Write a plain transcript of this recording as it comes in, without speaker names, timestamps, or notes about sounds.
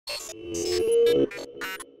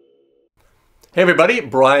Hey everybody,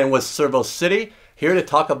 Brian with Servo City, here to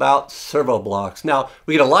talk about ServoBlocks. Now,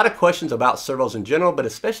 we get a lot of questions about servos in general, but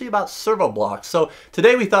especially about ServoBlocks. So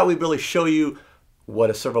today we thought we'd really show you what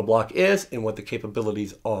a ServoBlock is and what the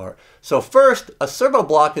capabilities are. So first, a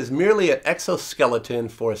ServoBlock is merely an exoskeleton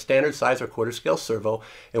for a standard size or quarter scale servo.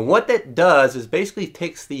 And what that does is basically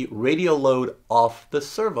takes the radial load off the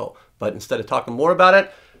servo. But instead of talking more about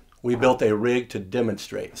it, we built a rig to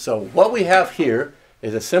demonstrate. So what we have here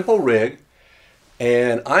is a simple rig.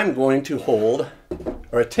 And I'm going to hold,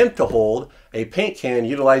 or attempt to hold, a paint can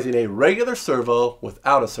utilizing a regular servo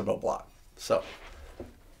without a ServoBlock. So,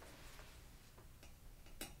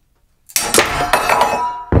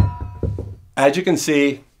 as you can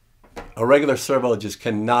see, a regular servo just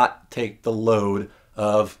cannot take the load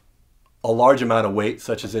of a large amount of weight,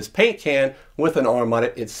 such as this paint can with an arm on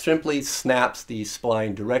it. It simply snaps the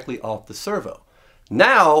spline directly off the servo.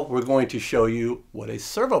 Now we're going to show you what a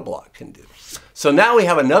ServoBlock can do. So now we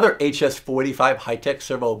have another HS-485 Hitec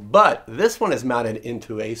servo, but this one is mounted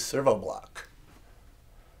into a ServoBlock.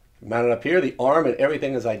 Mounted up here, the arm and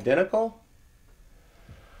everything is identical.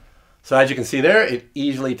 So as you can see there, it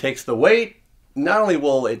easily takes the weight. Not only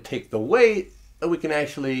will it take the weight, but we can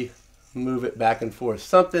actually move it back and forth.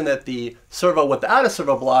 Something that the servo without a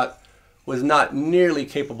ServoBlock was not nearly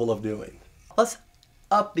capable of doing. Let's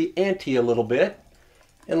up the ante a little bit.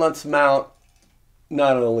 And let's mount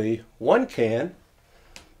not only one can,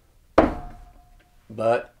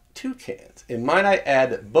 but two cans. And might I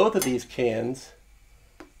add that both of these cans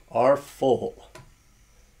are full.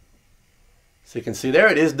 So you can see there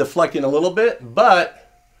it is deflecting a little bit,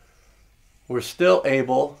 but we're still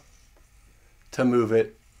able to move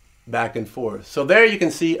it back and forth. So there you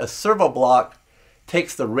can see a ServoBlock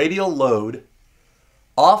takes the radial load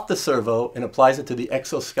off the servo and applies it to the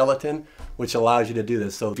exoskeleton, which allows you to do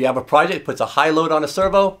this. So if you have a project that puts a high load on a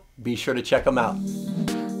servo, be sure to check them out.